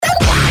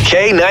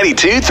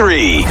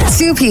K92-3.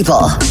 Two people,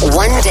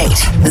 one date,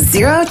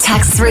 zero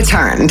texts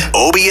returned.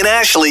 Obie and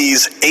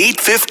Ashley's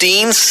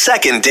 8:15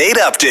 second date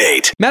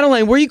update.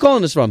 Madeline, where are you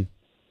calling us from?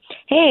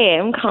 Hey,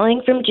 I'm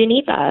calling from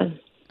Geneva.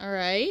 All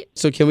right.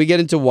 So can we get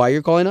into why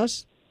you're calling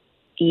us?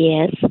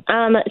 Yes.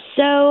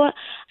 So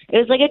it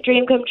was like a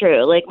dream come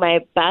true. Like my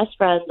best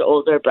friend's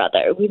older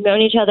brother. We've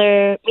known each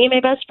other. Me and my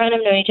best friend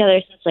have known each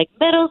other since like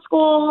middle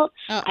school.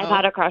 Uh-oh. I've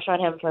had a crush on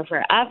him for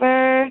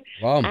forever.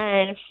 Wow.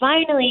 And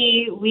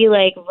finally, we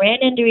like ran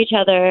into each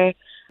other,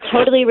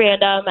 totally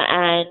random,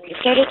 and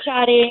started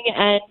chatting.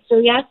 And so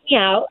he asked me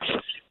out.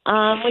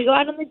 We go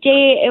out on the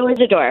date. It was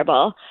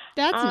adorable.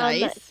 That's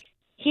nice.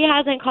 He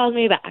hasn't called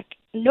me back,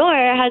 nor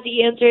has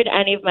he answered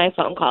any of my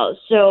phone calls.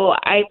 So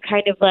I'm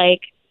kind of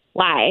like,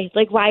 why?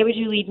 Like, why would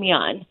you lead me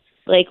on?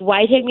 Like,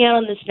 why take me out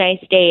on this nice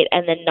date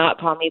and then not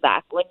call me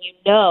back when you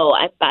know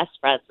I'm best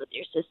friends with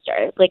your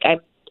sister? Like,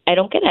 I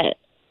don't get it.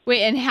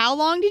 Wait, and how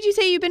long did you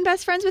say you've been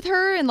best friends with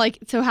her? And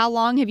so how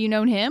long have you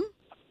known him?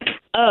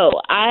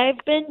 Oh,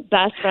 I've been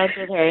best friends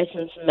with her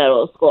since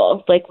middle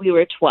school. Like, we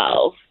were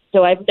 12.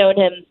 So I've known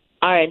him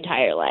our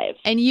entire lives.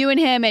 And you and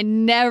him had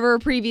never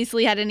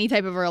previously had any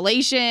type of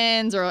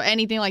relations or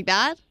anything like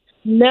that?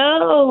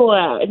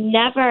 No,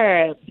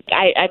 never.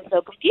 I'm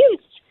so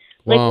confused.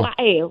 Wow. Like,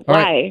 why? All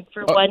Why? right.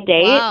 For one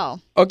date? Wow.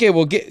 Okay,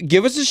 well,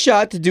 give us a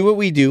shot to do what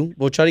we do.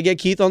 We'll try to get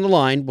Keith on the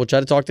line. We'll try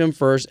to talk to him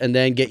first and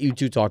then get you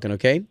two talking,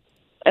 okay?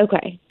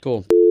 Okay.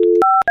 Cool.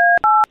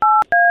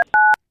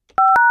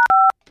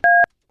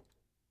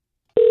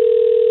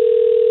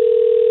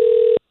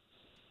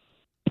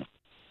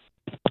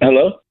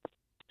 Hello?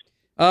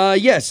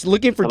 Yes,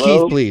 looking for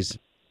Hello? Keith, please.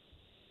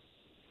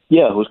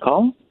 Yeah, who's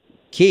calling?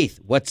 Keith,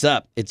 what's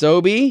up? It's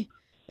Obie,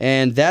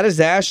 and that is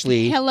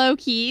Ashley. Hello,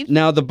 Keith.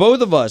 Now, the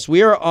both of us,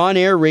 we are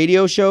on-air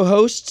radio show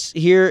hosts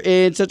here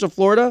in Central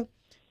Florida.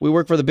 We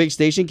work for the big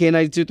station,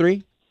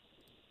 K92.3.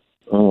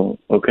 Oh,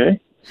 okay.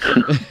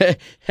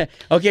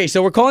 Okay,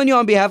 so we're calling you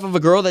on behalf of a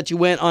girl that you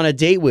went on a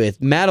date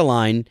with,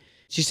 Madeline.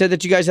 She said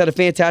that you guys had a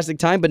fantastic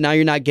time, but now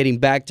you're not getting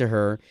back to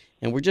her,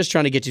 and we're just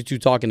trying to get you two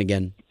talking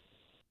again.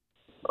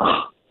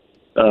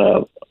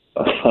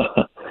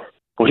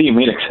 What do you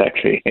mean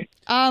exactly?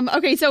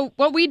 Okay, so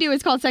what we do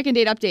is called Second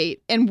Date Update,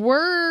 and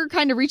we're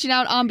kind of reaching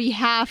out on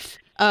behalf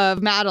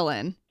of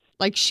Madeline.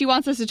 Like, she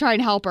wants us to try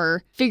and help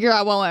her figure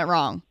out what went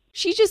wrong.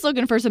 She's just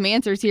looking for some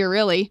answers here,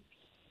 really.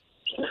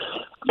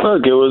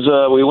 Look, it was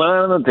we went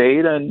out on a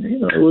date, and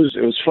it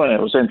was fun. It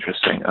was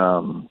interesting.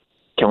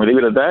 Can we leave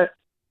it at that?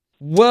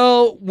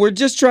 Well, we're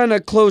just trying to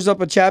close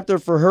up a chapter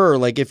for her.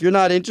 Like, if you're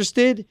not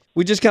interested,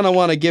 we just kind of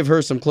want to give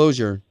her some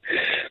closure.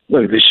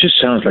 Look, this just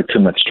sounds like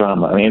too much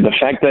drama. I mean, the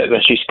fact that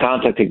she's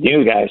contacting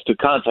you guys to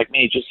contact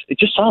me, it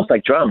just sounds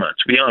like drama,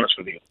 to be honest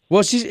with you.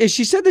 Well, she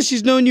said that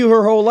she's known you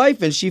her whole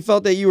life, and she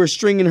felt that you were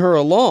stringing her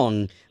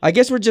along. I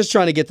guess we're just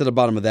trying to get to the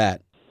bottom of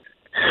that.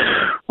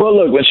 Well,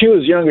 look, when she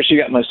was younger, she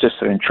got my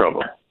sister in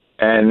trouble.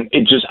 And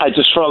I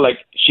just felt like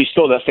she's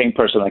still that same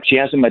person. Like, she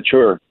hasn't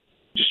matured.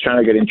 Just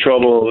trying to get in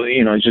trouble,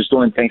 just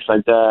doing things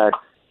like that.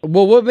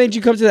 Well, what made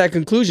you come to that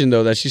conclusion,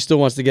 though, that she still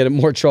wants to get in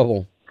more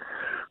trouble?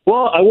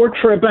 Well, I work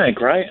for a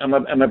bank, right? I'm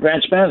a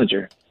branch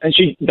manager. And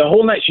the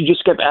whole night she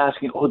just kept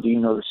asking, do you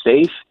know the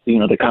safe? Do you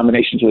know the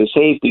combination to the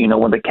safe? Do you know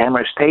when the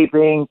camera's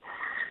taping?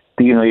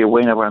 Do you know you're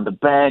waiting around the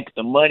bank,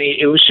 the money?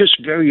 It was just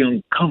very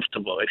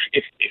uncomfortable,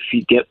 if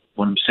you get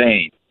what I'm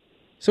saying.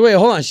 So wait,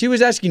 hold on. She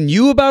was asking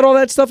you about all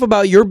that stuff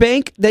about your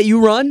bank that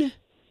you run?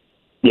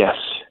 Yes.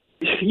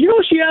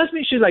 She asked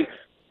me, she's like,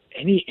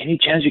 any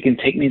chance you can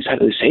take me inside of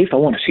the safe? I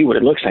want to see what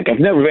it looks like. I've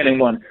never been in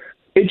one.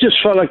 It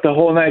just felt like the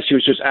whole night she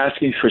was just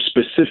asking for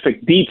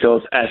specific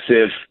details as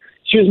if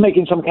she was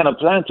making some kind of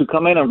plan to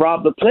come in and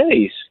rob the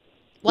place.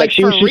 Like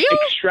she for was just real?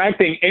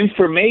 extracting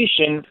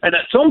information. And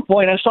at some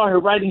point I saw her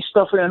writing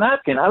stuff in a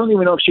napkin. I don't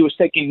even know if she was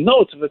taking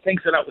notes of the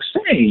things that I was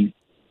saying.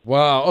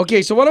 Wow.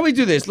 Okay, so why don't we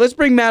do this? Let's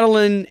bring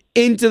Madeline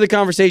into the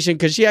conversation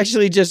because she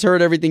actually just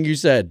heard everything you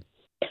said.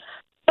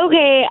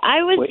 Okay,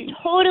 I was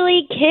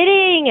totally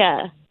kidding.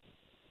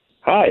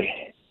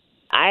 Hi.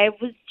 I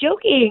was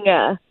joking.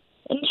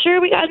 I'm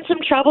sure we got in some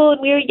trouble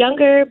when we were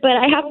younger, but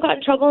I haven't gotten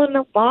in trouble in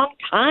a long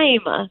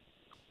time.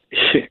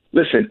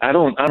 Listen, I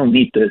don't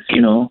need this,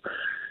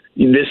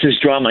 This is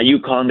drama. You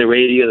calling the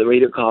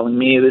radio calling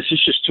me. This is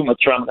just too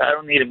much drama. I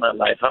don't need it in my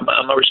life. I'm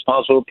a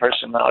responsible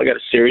person now. I got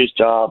a serious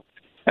job.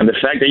 And the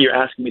fact that you're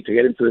asking me to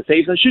get into the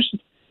safe, that's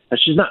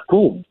just not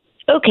cool.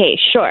 Okay,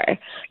 sure.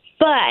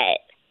 But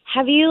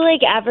have you,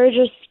 ever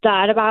just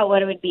thought about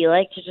what it would be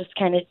like to just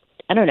kind of,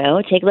 I don't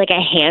know, take,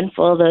 a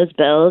handful of those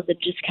bills and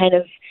just kind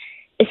of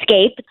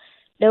escape?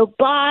 No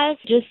boss,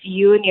 just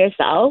you and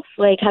yourself?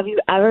 Have you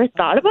ever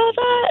thought about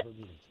that?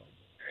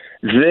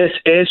 This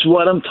is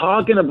what I'm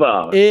talking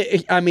about.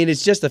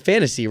 It's just a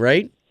fantasy,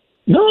 right?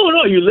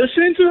 No, you're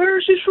listening to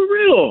her? She's for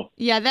real.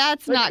 Yeah,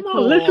 that's not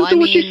cool. Listen to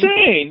what she's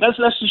saying. That's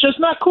just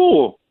not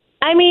cool.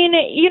 I mean,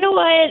 you know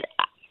what?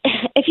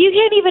 If you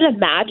can't even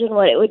imagine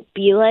what it would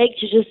be like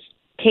to just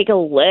take a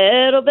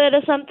little bit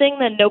of something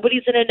that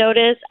nobody's going to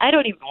notice, I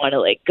don't even want to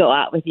like go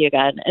out with you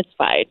again. It's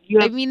fine. You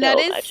have that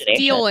is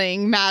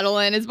stealing,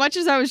 Madeline. As much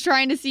as I was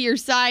trying to see your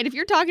side, if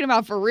you're talking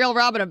about for real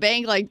robbing a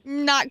bank, like,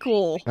 not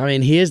cool. I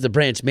mean, he is the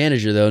branch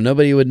manager, though.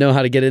 Nobody would know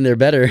how to get in there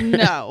better.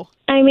 No.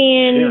 I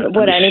mean,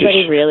 would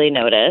anybody really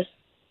notice?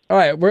 All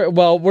right. We're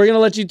going to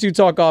let you two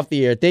talk off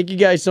the air. Thank you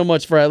guys so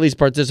much for at least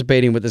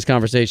participating with this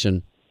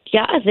conversation.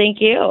 Yeah, thank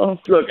you.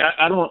 Look,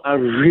 I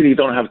really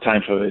don't have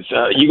time for this.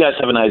 You guys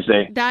have a nice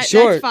day. That's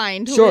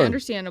fine. Totally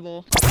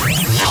understandable.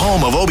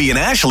 Home of Obie and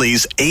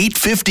Ashley's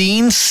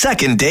 8:15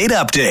 second date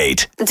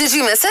update. Did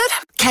you miss it?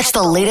 Catch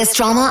the latest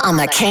drama on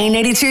the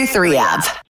K82 3 app.